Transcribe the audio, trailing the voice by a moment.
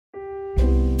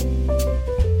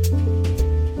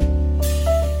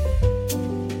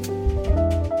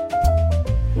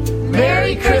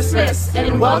Merry Christmas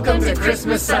and welcome to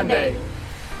Christmas Sunday.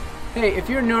 Hey, if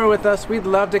you're newer with us, we'd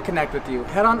love to connect with you.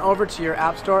 Head on over to your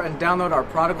app store and download our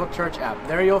Prodigal Church app.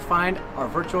 There you'll find our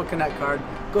virtual Connect card.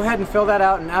 Go ahead and fill that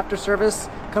out, and after service,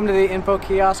 come to the info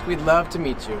kiosk. We'd love to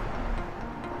meet you.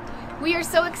 We are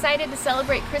so excited to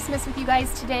celebrate Christmas with you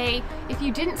guys today. If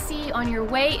you didn't see on your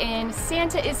way in,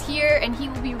 Santa is here and he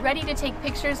will be ready to take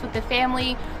pictures with the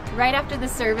family right after the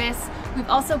service. We've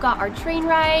also got our train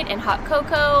ride and hot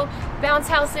cocoa, bounce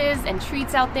houses, and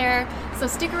treats out there. So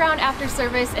stick around after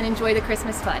service and enjoy the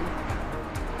Christmas fun.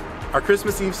 Our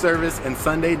Christmas Eve service and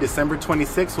Sunday, December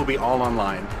 26th will be all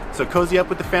online. So cozy up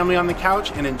with the family on the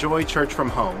couch and enjoy church from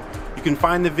home. You can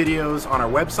find the videos on our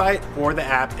website or the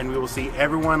app, and we will see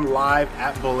everyone live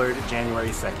at Bullard January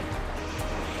 2nd.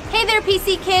 Hey there,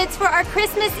 PC Kids. For our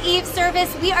Christmas Eve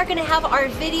service, we are going to have our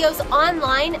videos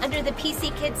online under the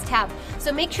PC Kids tab.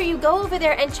 So make sure you go over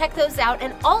there and check those out.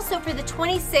 And also for the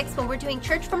 26th, when we're doing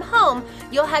church from home,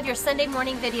 you'll have your Sunday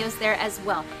morning videos there as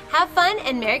well. Have fun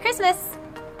and Merry Christmas.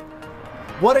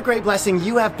 What a great blessing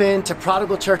you have been to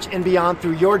Prodigal Church and beyond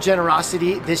through your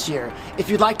generosity this year. If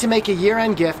you'd like to make a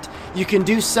year-end gift, you can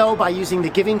do so by using the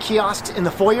giving kiosks in the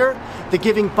foyer, the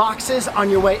giving boxes on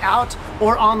your way out,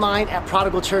 or online at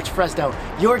Prodigal Church Fresno.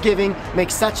 Your giving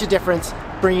makes such a difference,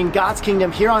 bringing God's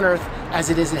kingdom here on earth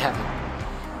as it is in heaven.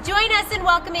 Join us in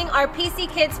welcoming our PC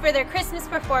Kids for their Christmas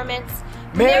performance.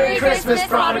 Merry Christmas,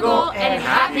 Prodigal, and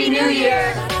Happy New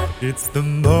Year! It's the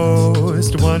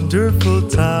most wonderful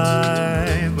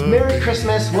time. Merry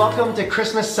Christmas. Welcome to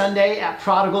Christmas Sunday at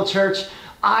Prodigal Church.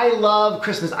 I love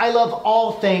Christmas. I love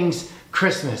all things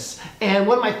Christmas. And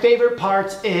one of my favorite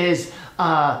parts is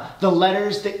the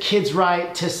letters that kids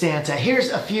write to Santa. Here's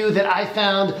a few that I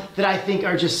found that I think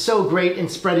are just so great in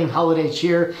spreading holiday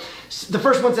cheer. The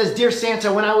first one says, "Dear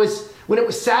Santa, when it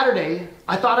was Saturday,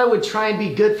 I thought I would try and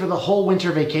be good for the whole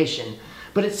winter vacation,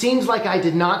 but it seems like I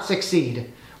did not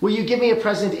succeed. Will you give me a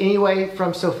present anyway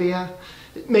from Sophia?"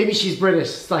 Maybe she's British.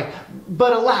 It's like,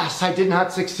 "But alas, I did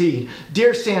not succeed.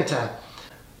 Dear Santa,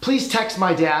 please text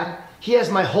my dad. He has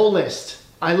my whole list.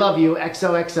 I love you,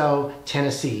 XOXO,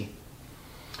 Tennessee."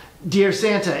 Dear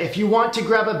Santa, if you want to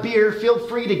grab a beer, feel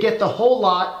free to get the whole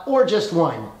lot or just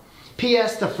one.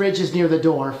 P.S. The fridge is near the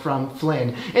door, from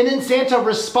Flynn. And then Santa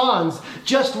responds,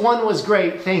 "Just one was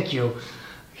great, thank you."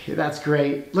 Okay, that's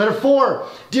great. Letter 4.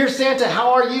 Dear Santa,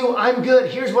 how are you? I'm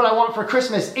good. Here's what I want for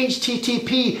Christmas.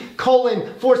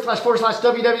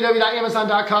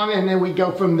 http://www.amazon.com, and then we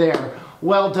go from there.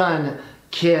 Well done,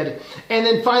 kid. And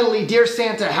then finally, dear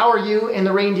Santa, how are you? And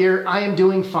the reindeer, I am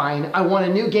doing fine. I want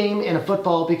a new game and a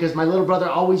football because my little brother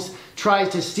always tries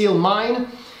to steal mine.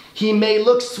 He may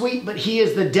look sweet, but he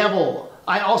is the devil.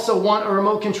 I also want a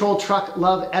remote control truck.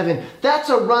 Love, Evan. That's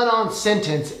a run-on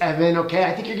sentence, Evan, okay?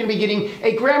 I think you're going to be getting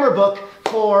a grammar book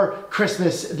for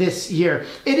Christmas this year.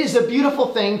 It is a beautiful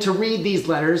thing to read these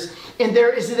letters, and there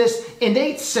is this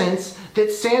innate sense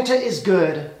that Santa is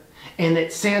good and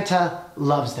that Santa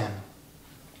loves them.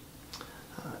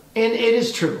 And it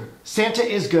is true. Santa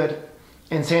is good,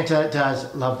 and Santa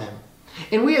does love them.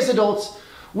 And we as adults,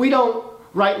 we don't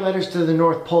write letters to the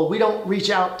North Pole. We don't reach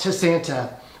out to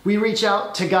Santa. We reach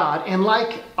out to God. And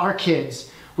like our kids,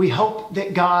 we hope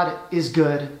that God is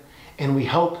good, and we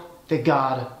hope that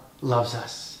God loves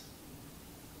us.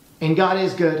 And God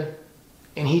is good,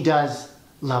 and He does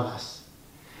love us.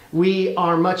 We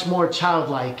are much more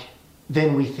childlike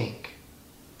than we think.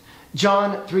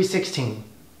 John 3:16.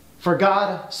 For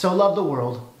God so loved the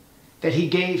world that He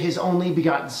gave His only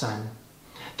begotten Son,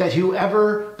 that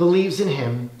whoever believes in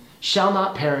Him shall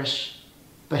not perish,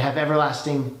 but have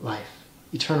everlasting life,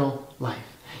 eternal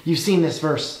life. You've seen this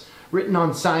verse written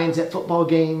on signs at football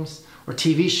games, or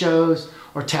TV shows,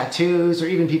 or tattoos, or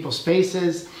even people's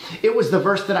faces. It was the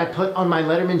verse that I put on my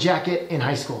Letterman jacket in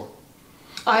high school.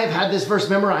 I have had this verse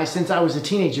memorized since I was a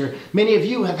teenager. Many of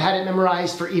you have had it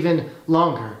memorized for even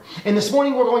longer. And this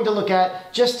morning we're going to look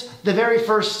at just the very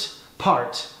first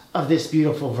part of this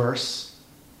beautiful verse.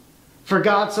 For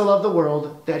God so loved the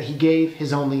world that He gave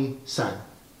His only Son.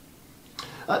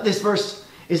 This verse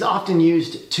is often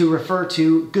used to refer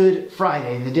to Good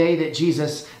Friday, the day that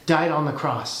Jesus died on the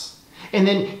cross. And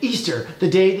then Easter, the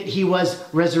day that He was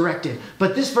resurrected.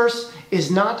 But this verse is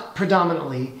not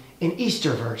predominantly an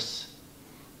Easter verse.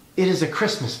 It is a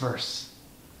Christmas verse.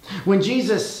 When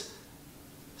Jesus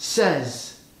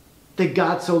says that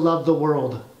God so loved the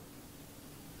world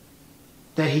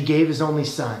that He gave His only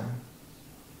Son,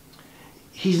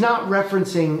 He's not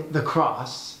referencing the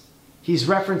cross. He's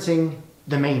referencing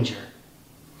the manger.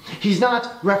 He's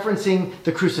not referencing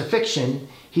the crucifixion,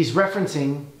 he's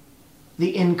referencing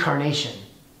the incarnation.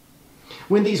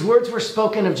 When these words were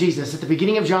spoken of Jesus at the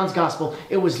beginning of John's gospel,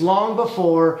 it was long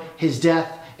before his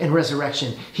death and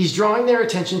resurrection. He's drawing their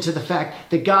attention to the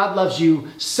fact that God loves you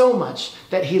so much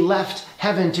that he left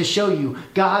heaven to show you.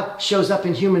 God shows up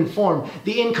in human form.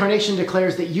 The incarnation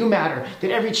declares that you matter,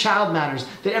 that every child matters,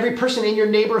 that every person in your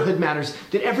neighborhood matters,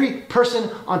 that every person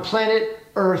on planet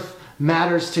Earth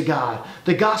matters to God.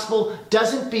 The gospel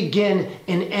doesn't begin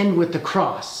and end with the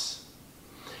cross.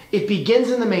 It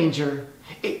begins in the manger,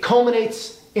 it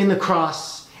culminates in the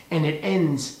cross, and it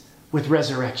ends with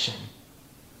resurrection.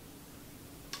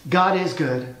 God is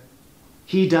good.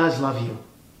 He does love you.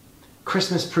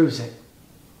 Christmas proves it.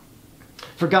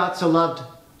 For God so loved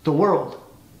the world.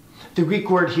 The Greek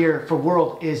word here for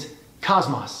world is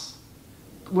cosmos,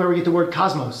 where we get the word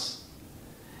cosmos.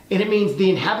 And it means the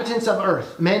inhabitants of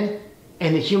earth, men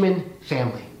and the human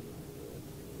family.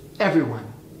 Everyone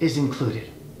is included.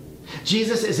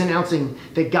 Jesus is announcing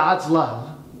that God's love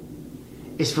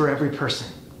is for every person.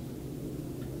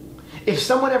 If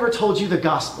someone ever told you the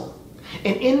gospel,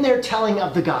 and in their telling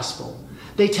of the gospel,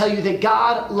 they tell you that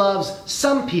God loves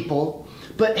some people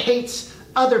but hates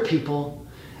other people,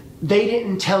 they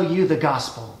didn't tell you the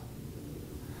gospel.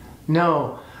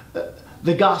 No,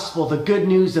 the gospel, the good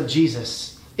news of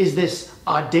Jesus, is this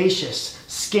audacious,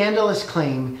 scandalous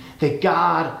claim that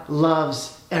God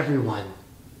loves everyone.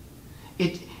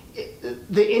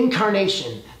 The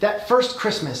incarnation, that first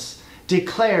Christmas,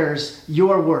 declares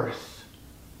your worth.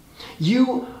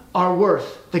 You are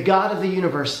worth the God of the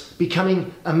universe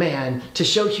becoming a man to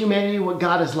show humanity what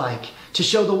God is like, to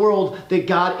show the world that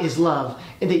God is love,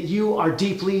 and that you are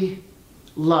deeply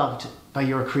loved by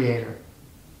your Creator.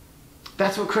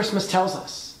 That's what Christmas tells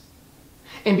us.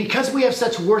 And because we have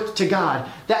such worth to God,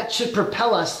 that should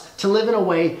propel us to live in a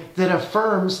way that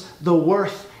affirms the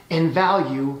worth and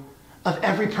value of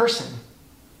every person.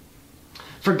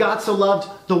 For God so loved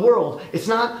the world. It's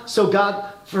not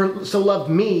God so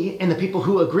loved me and the people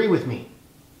who agree with me.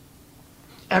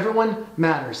 Everyone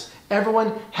matters.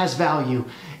 Everyone has value.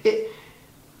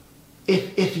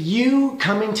 If you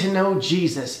coming to know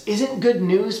Jesus isn't good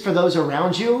news for those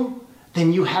around you,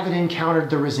 then you haven't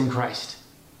encountered the risen Christ.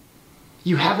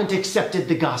 You haven't accepted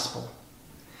the gospel.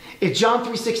 If John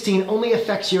 3:16 only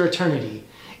affects your eternity,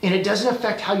 and it doesn't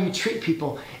affect how you treat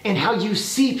people and how you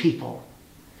see people,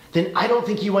 then I don't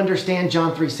think you understand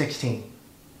John 3:16.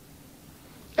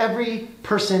 Every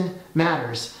person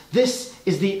matters. This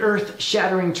is the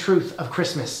earth-shattering truth of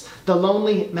Christmas. The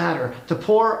lonely matter. The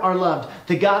poor are loved.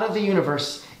 The God of the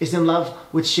universe is in love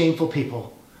with shameful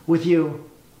people. With you,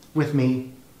 with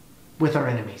me, with our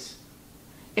enemies.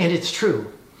 And it's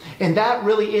true. And that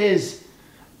really is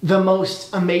the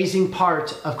most amazing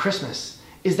part of Christmas,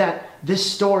 is that this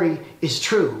story is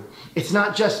true. It's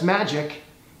not just magic,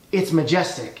 it's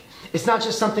majestic. It's not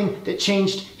just something that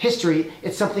changed history,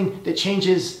 it's something that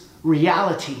changes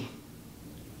reality.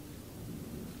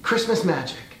 Christmas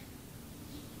magic.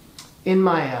 In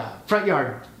my front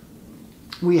yard,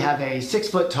 we have a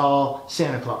 6-foot-tall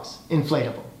Santa Claus,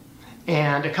 inflatable.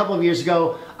 And a couple of years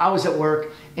ago, I was at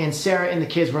work, and Sarah and the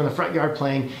kids were in the front yard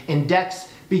playing, and Dex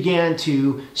began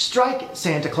to strike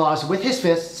Santa Claus with his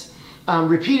fists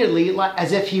repeatedly,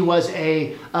 as if he was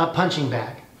a punching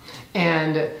bag.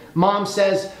 And Mom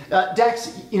says,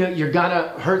 Dex, you're gonna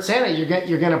hurt Santa.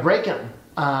 You're gonna break him.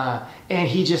 And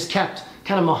he just kept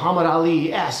kind of Muhammad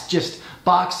Ali-esque, just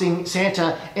boxing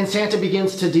Santa, and Santa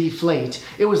begins to deflate.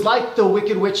 It was like the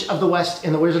Wicked Witch of the West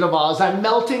in The Wizard of Oz. I'm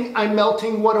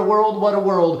melting, what a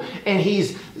world. And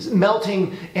he's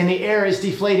melting, and the air is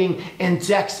deflating, and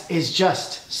Dex is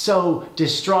just so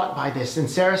distraught by this. And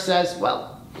Sarah says, well,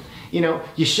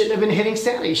 you shouldn't have been hitting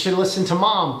Santa. You should have listened to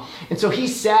Mom. And so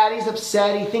he's sad, he's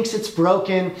upset, he thinks it's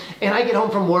broken. And I get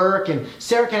home from work, and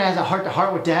Sarah kind of has a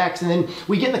heart-to-heart with Dex. And then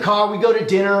we get in the car, we go to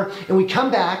dinner, and we come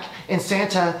back, and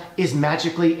Santa is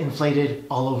magically inflated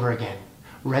all over again.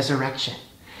 Resurrection.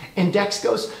 And Dex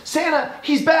goes, Santa,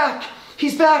 he's back.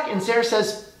 And Sarah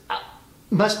says,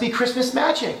 must be Christmas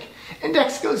magic. And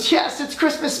Dex goes, yes, it's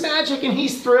Christmas magic, and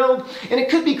he's thrilled. And it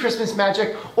could be Christmas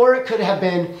magic, or it could have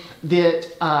been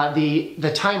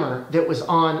the timer that was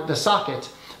on the socket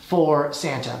for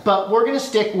Santa. But we're going to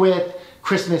stick with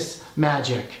Christmas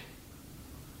magic.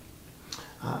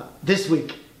 This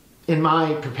week, in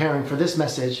my preparing for this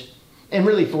message, and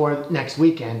really for next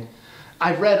weekend,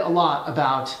 I've read a lot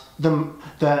about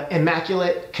the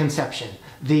Immaculate Conception,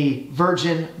 the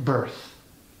virgin birth.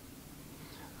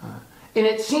 And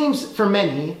it seems for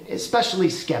many, especially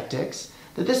skeptics,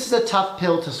 that this is a tough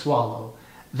pill to swallow.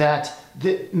 that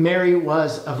Mary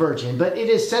was a virgin, but it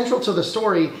is central to the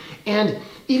story. And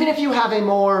even if you have a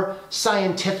more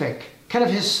scientific, kind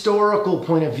of historical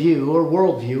point of view or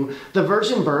worldview, the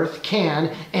virgin birth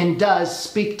can and does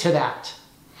speak to that.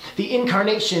 The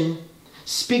incarnation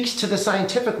speaks to the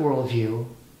scientific worldview,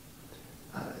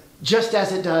 just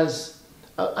as it does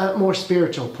a more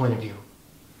spiritual point of view.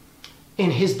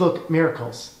 In his book,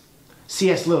 Miracles,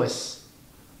 C.S. Lewis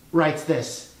writes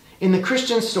this: in the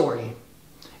Christian story,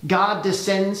 God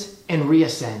descends and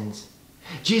reascends.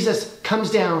 Jesus comes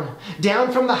down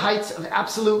from the heights of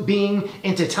absolute being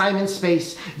into time and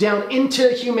space, down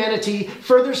into humanity,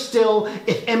 further still,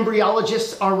 if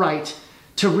embryologists are right,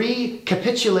 to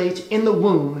recapitulate in the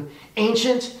womb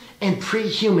ancient and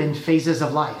pre-human phases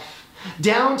of life.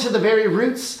 Down to the very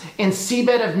roots and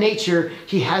seabed of nature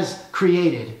he has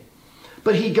created.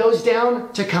 But he goes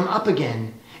down to come up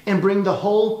again and bring the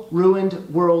whole ruined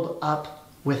world up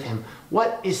with him.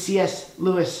 What is C.S.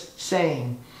 Lewis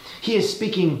saying? He is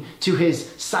speaking to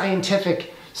his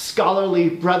scientific, scholarly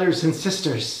brothers and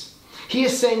sisters. He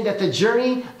is saying that the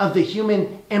journey of the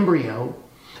human embryo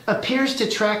appears to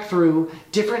track through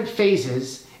different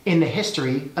phases in the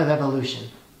history of evolution.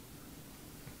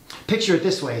 Picture it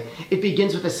this way. It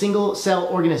begins with a single cell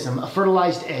organism, a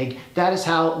fertilized egg. That is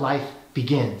how life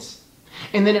begins.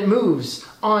 And then it moves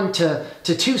on to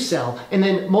two cell and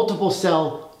then multiple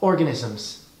cell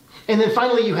organisms. And then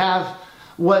finally you have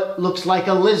what looks like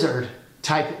a lizard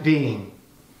type being.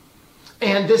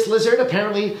 And this lizard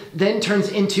apparently then turns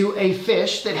into a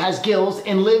fish that has gills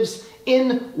and lives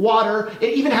in water.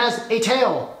 It even has a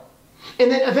tail.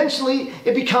 And then eventually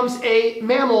it becomes a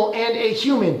mammal and a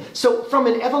human. So from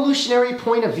an evolutionary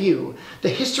point of view, the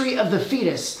history of the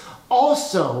fetus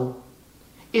also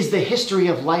is the history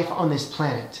of life on this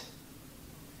planet.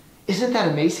 Isn't that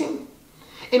amazing?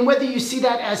 And whether you see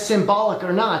that as symbolic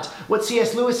or not, what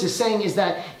C.S. Lewis is saying is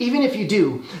that even if you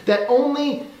do, that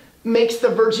only makes the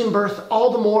virgin birth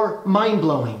all the more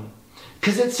mind-blowing.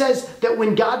 Because it says that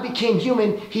when God became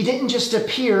human, he didn't just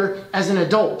appear as an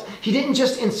adult. He didn't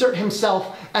just insert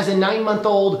himself as a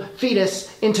 9-month-old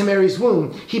fetus into Mary's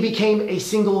womb. He became a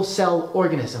single-cell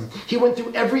organism. He went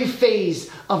through every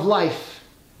phase of life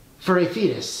for a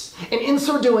fetus. And in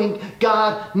so doing,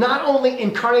 God not only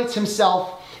incarnates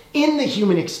himself in the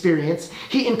human experience,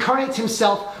 he incarnates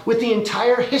himself with the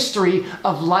entire history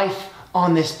of life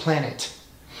on this planet.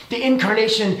 The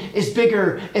incarnation is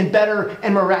bigger and better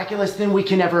and miraculous than we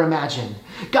can ever imagine.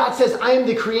 God says, I am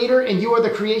the creator and you are the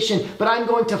creation, but I'm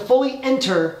going to fully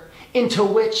enter into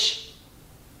which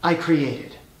I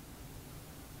created.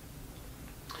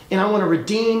 And I want to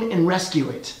redeem and rescue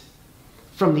it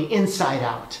from the inside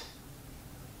out,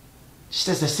 just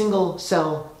as a single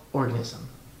cell organism,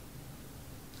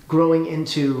 growing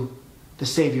into the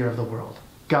Savior of the world,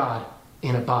 God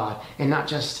in a bod, and not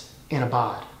just in a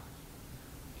bod,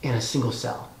 in a single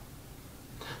cell.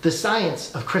 The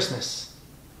science of Christmas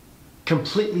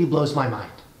completely blows my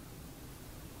mind.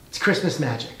 It's Christmas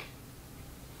magic.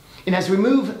 And as we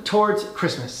move towards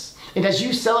Christmas, and as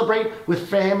you celebrate with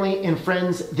family and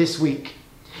friends this week,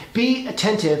 be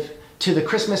attentive to the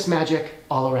Christmas magic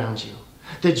all around you.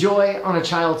 The joy on a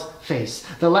child's face,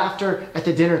 the laughter at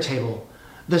the dinner table,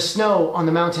 the snow on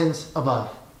the mountains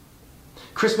above.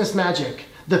 Christmas magic,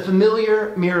 the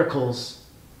familiar miracles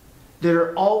that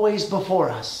are always before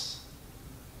us.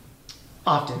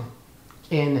 Often,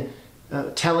 in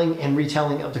telling and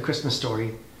retelling of the Christmas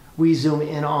story, we zoom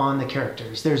in on the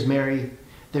characters. There's Mary,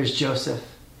 there's Joseph,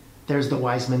 there's the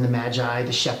wise men, the magi,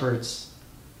 the shepherds.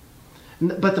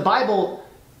 But the Bible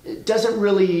doesn't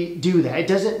really do that. It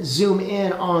doesn't zoom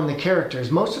in on the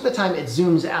characters. Most of the time it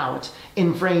zooms out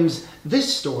and frames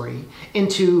this story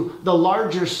into the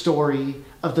larger story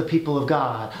of the people of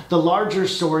God, the larger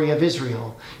story of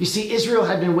Israel. You see, Israel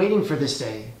had been waiting for this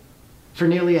day for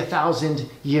nearly 1,000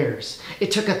 years.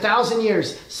 It took 1,000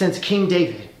 years since King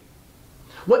David.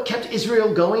 What kept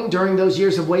Israel going during those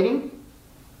years of waiting?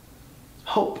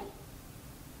 Hope.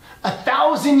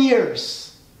 1,000 years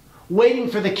waiting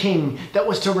for the king that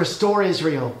was to restore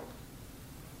Israel.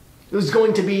 It was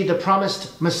going to be the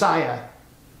promised Messiah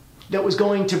that was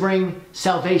going to bring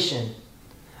salvation.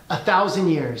 1,000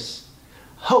 years.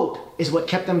 Hope is what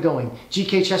kept them going.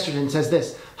 G.K. Chesterton says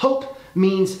this: hope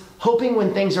means hoping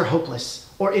when things are hopeless,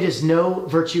 or it is no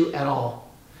virtue at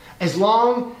all. As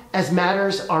long as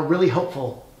matters are really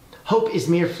hopeful, hope is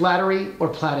mere flattery or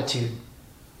platitude.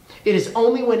 It is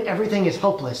only when everything is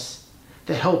hopeless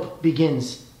that hope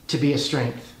begins to be a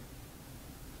strength.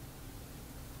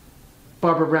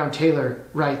 Barbara Brown Taylor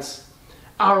writes,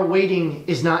 "Our waiting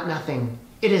is not nothing.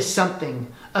 It is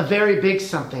something, a very big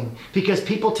something, because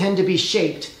people tend to be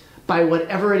shaped by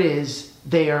whatever it is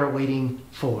they are waiting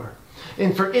for.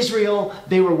 And for Israel,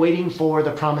 they were waiting for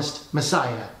the promised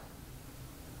Messiah.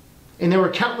 And there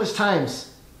were countless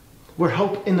times where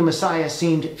hope in the Messiah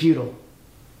seemed futile.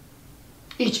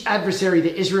 Each adversary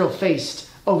that Israel faced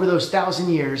over those 1,000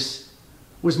 years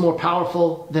was more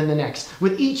powerful than the next.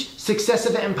 With each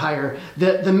successive empire,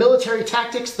 the military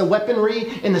tactics, the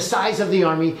weaponry, and the size of the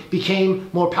army became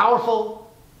more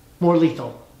powerful, more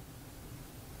lethal.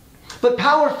 But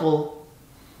powerful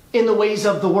in the ways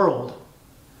of the world.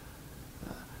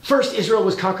 First, Israel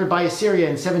was conquered by Assyria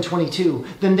in 722.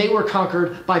 Then they were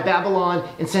conquered by Babylon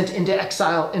and sent into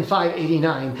exile in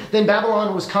 589. Then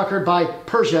Babylon was conquered by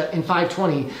Persia in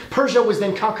 520. Persia was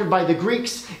then conquered by the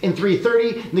Greeks in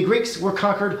 330. And the Greeks were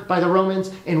conquered by the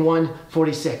Romans in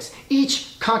 146.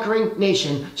 Each conquering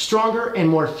nation stronger and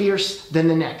more fierce than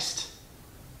the next.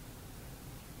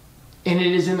 And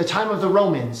it is in the time of the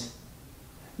Romans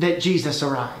that Jesus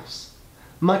arrives.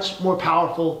 Much more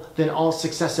powerful than all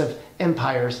successive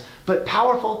empires, but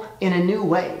powerful in a new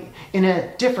way, in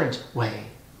a different way.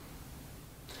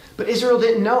 But Israel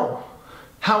didn't know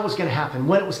how it was going to happen,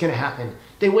 when it was going to happen.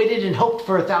 They waited and hoped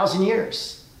for 1,000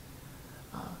 years.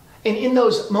 And in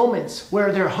those moments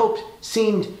where their hope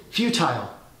seemed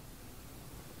futile,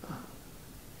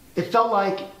 it felt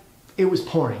like it was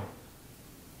pouring.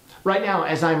 Right now,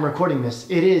 as I'm recording this,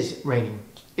 it is raining.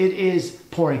 It is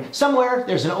pouring. Somewhere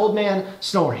there's an old man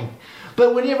snoring.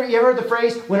 But whenever you ever heard the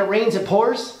phrase, when it rains, it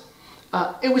pours?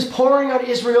 It was pouring on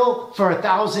Israel for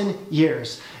 1,000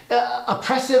 years.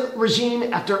 Oppressive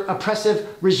regime after oppressive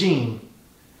regime.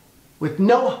 With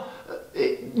no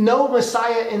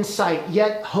Messiah in sight,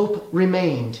 yet hope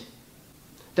remained.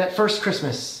 That first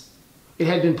Christmas, it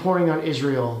had been pouring on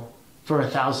Israel for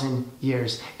 1,000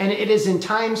 years. And it is in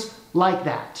times like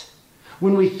that,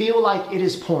 when we feel like it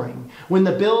is pouring, when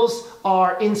the bills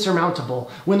are insurmountable,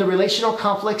 when the relational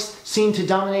conflicts seem to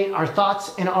dominate our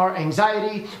thoughts and our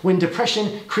anxiety, when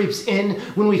depression creeps in,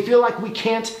 when we feel like we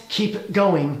can't keep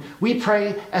going, we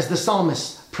pray as the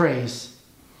psalmist prays.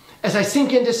 As I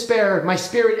sink in despair, my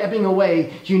spirit ebbing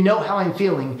away, you know how I'm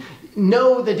feeling.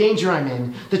 Know the danger I'm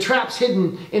in, the traps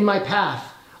hidden in my path.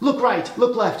 Look right,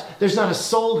 look left. There's not a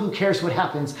soul who cares what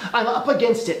happens. I'm up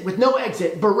against it with no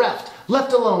exit, bereft,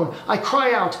 left alone. I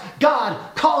cry out,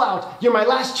 God, call out. You're my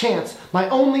last chance, my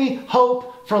only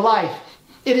hope for life.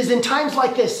 It is in times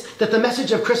like this that the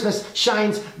message of Christmas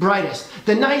shines brightest.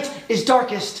 The night is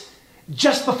darkest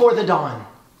just before the dawn,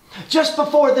 just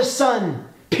before the sun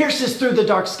pierces through the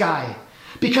dark sky.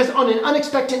 Because on an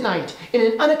unexpected night, in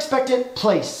an unexpected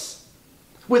place,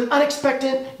 with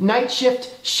unexpected night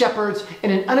shift shepherds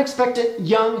and an unexpected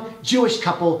young Jewish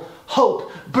couple, hope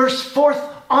bursts forth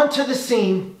onto the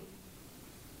scene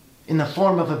in the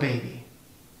form of a baby.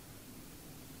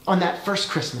 On that first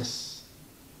Christmas,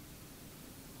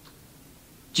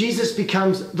 Jesus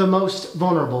becomes the most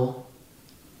vulnerable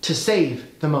to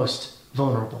save the most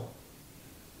vulnerable.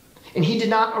 And he did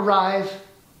not arrive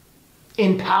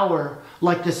in power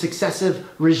like the successive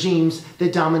regimes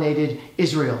that dominated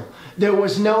Israel. There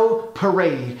was no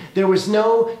parade. There was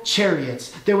no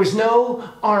chariots. There was no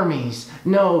armies.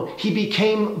 No, he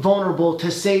became vulnerable to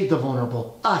save the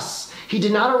vulnerable, us. He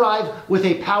did not arrive with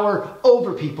a power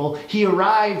over people. He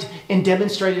arrived and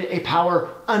demonstrated a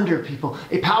power under people,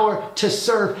 a power to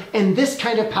serve. And this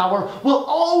kind of power will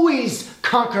always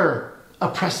conquer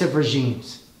oppressive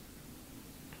regimes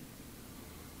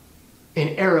and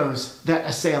arrows that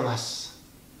assail us.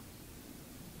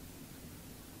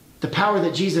 The power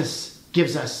that Jesus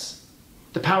gives us,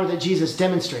 the power that Jesus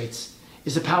demonstrates,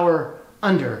 is a power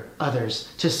under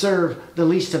others, to serve the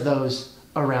least of those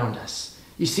around us.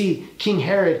 You see, King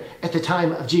Herod at the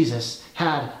time of Jesus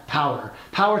had power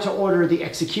to order the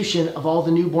execution of all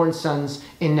the newborn sons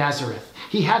in Nazareth.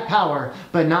 He had power,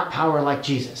 but not power like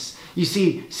Jesus. You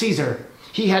see, Caesar,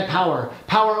 he had power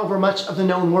over much of the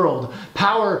known world,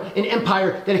 power, an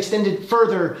empire that extended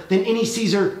further than any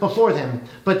Caesar before them.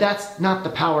 But that's not the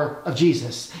power of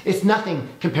Jesus. It's nothing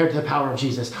compared to the power of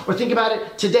Jesus. Or think about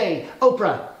it today,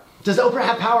 Oprah. Does Oprah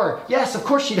have power? Yes, of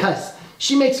course she does.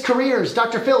 She makes careers,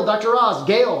 Dr. Phil, Dr. Oz,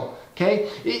 Gail. Okay?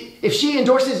 If she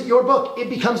endorses your book, it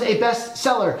becomes a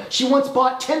bestseller. She once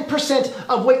bought 10%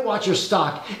 of Weight Watchers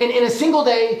stock, and in a single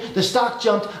day, the stock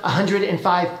jumped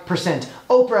 105%.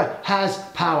 Oprah has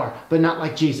power, but not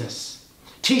like Jesus.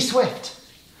 T. Swift.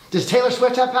 Does Taylor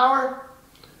Swift have power?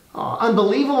 Oh,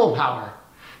 unbelievable power.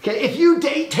 Okay, if you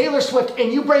date Taylor Swift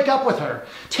and you break up with her,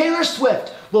 Taylor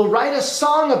Swift will write a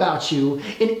song about you,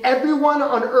 and everyone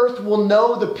on earth will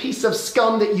know the piece of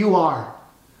scum that you are.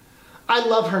 I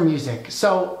love her music,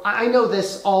 so I know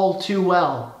this all too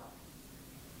well.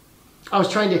 I was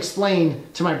trying to explain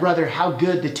to my brother how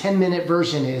good the 10-minute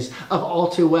version is of All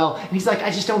Too Well. And he's like,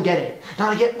 I just don't get it. And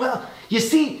I get, well, you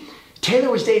see, Taylor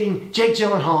was dating Jake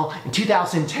Gyllenhaal in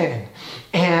 2010.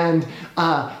 And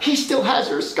he still has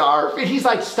her scarf. And he's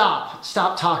like, stop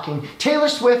talking. Taylor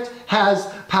Swift has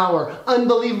power,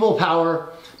 unbelievable power,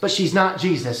 but she's not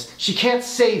Jesus. She can't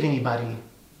save anybody.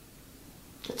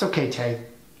 It's okay, Tay.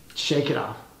 Shake it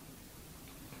off.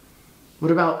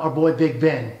 What about our boy Big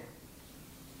Ben?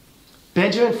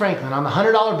 Benjamin Franklin on the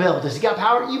 $100 bill. Does he got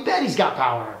power? You bet he's got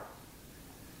power.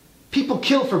 People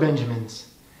kill for Benjamins.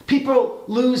 People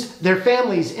lose their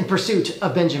families in pursuit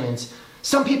of Benjamins.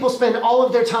 Some people spend all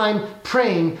of their time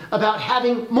praying about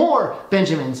having more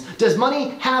Benjamins. Does money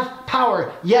have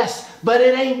power? Yes, but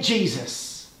it ain't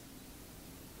Jesus.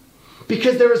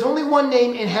 Because there is only one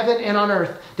name in heaven and on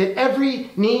earth that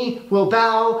every knee will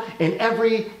bow and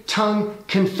every tongue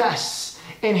confess.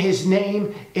 And his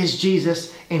name is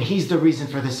Jesus, and he's the reason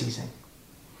for the season.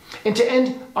 And to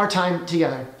end our time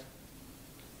together,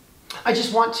 I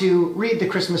just want to read the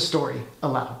Christmas story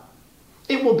aloud.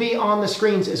 It will be on the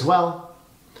screens as well.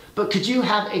 But could you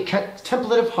have a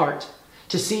contemplative heart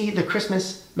to see the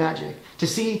Christmas magic, to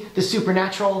see the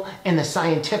supernatural and the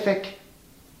scientific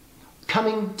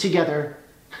coming together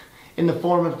in the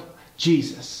form of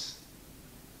Jesus?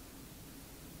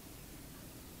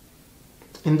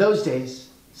 In those days,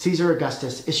 Caesar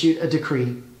Augustus issued a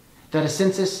decree that a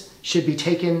census should be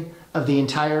taken of the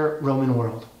entire Roman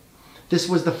world. This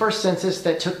was the first census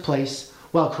that took place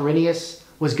while Quirinius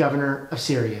was governor of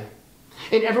Syria.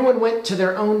 And everyone went to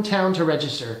their own town to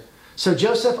register. So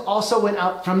Joseph also went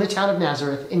up from the town of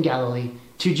Nazareth in Galilee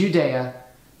to Judea,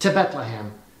 to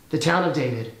Bethlehem, the town of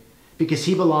David, because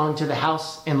he belonged to the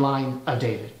house and line of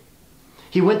David.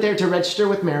 He went there to register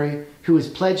with Mary, who was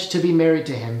pledged to be married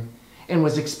to him and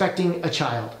was expecting a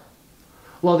child.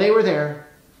 While they were there,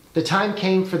 the time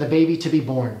came for the baby to be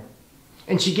born,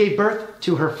 and she gave birth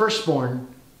to her firstborn,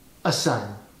 a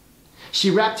son. She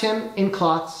wrapped him in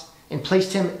cloths and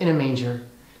placed him in a manger,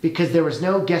 because there was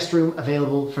no guest room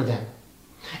available for them.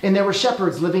 And there were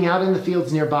shepherds living out in the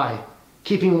fields nearby,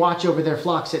 keeping watch over their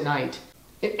flocks at night.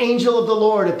 An angel of the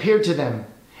Lord appeared to them,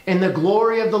 and the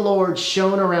glory of the Lord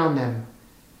shone around them,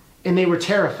 and they were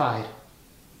terrified.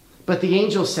 But the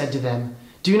angel said to them,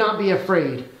 "Do not be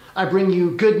afraid. I bring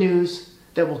you good news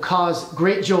that will cause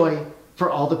great joy for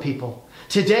all the people.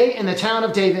 Today in the town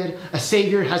of David, a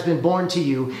Savior has been born to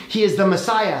you. He is the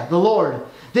Messiah, the Lord.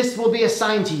 This will be a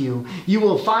sign to you. You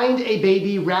will find a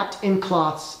baby wrapped in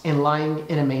cloths and lying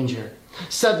in a manger."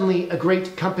 Suddenly, a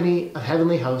great company of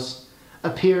heavenly hosts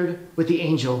appeared with the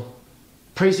angel,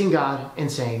 praising God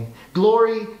and saying,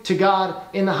 "Glory to God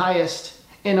in the highest,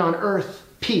 and on earth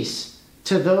peace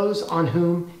to those on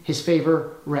whom his favor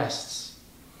rests."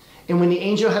 And when the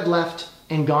angel had left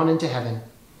and gone into heaven,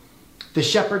 the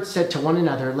shepherds said to one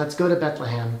another, "Let's go to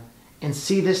Bethlehem and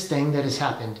see this thing that has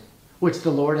happened, which the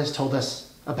Lord has told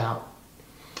us about."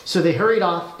 So they hurried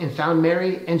off and found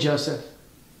Mary and Joseph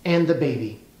and the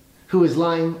baby, who was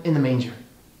lying in the manger.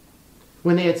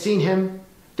 When they had seen him,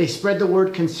 they spread the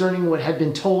word concerning what had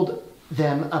been told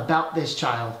them about this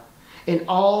child. And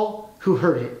all who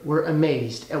heard it were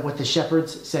amazed at what the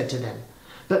shepherds said to them.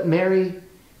 But Mary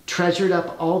treasured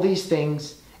up all these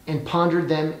things and pondered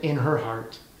them in her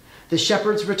heart. The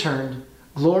shepherds returned,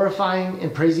 glorifying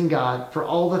and praising God for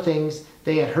all the things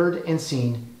they had heard and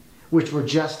seen, which were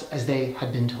just as they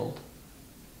had been told.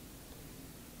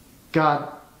 God,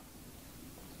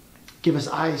 give us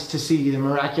eyes to see the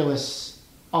miraculous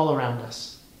all around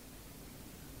us.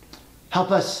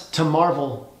 Help us to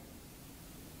marvel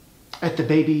at the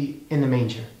baby in the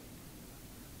manger.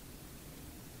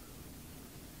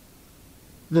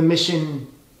 The mission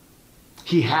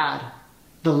he had,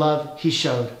 the love he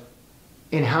showed,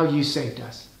 and how you saved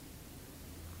us.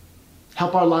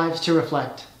 Help our lives to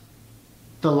reflect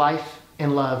the life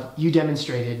and love you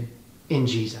demonstrated in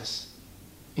Jesus.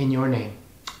 In your name,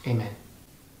 amen.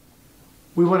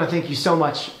 We want to thank you so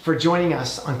much for joining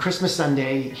us on Christmas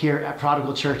Sunday here at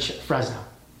Prodigal Church Fresno.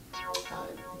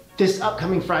 This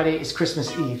upcoming Friday is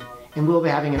Christmas Eve, and we'll be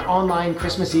having an online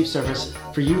Christmas Eve service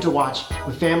for you to watch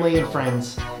with family and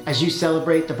friends as you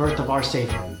celebrate the birth of our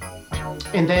Savior.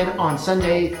 And then on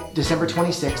Sunday, December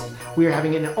 26th, we are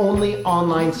having an only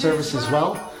online service as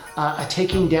well, a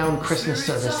taking down Christmas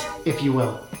service, if you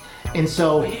will. And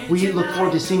so we look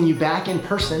forward to seeing you back in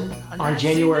person on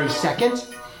January 2nd.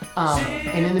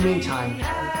 And in the meantime,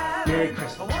 Merry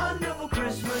Christmas.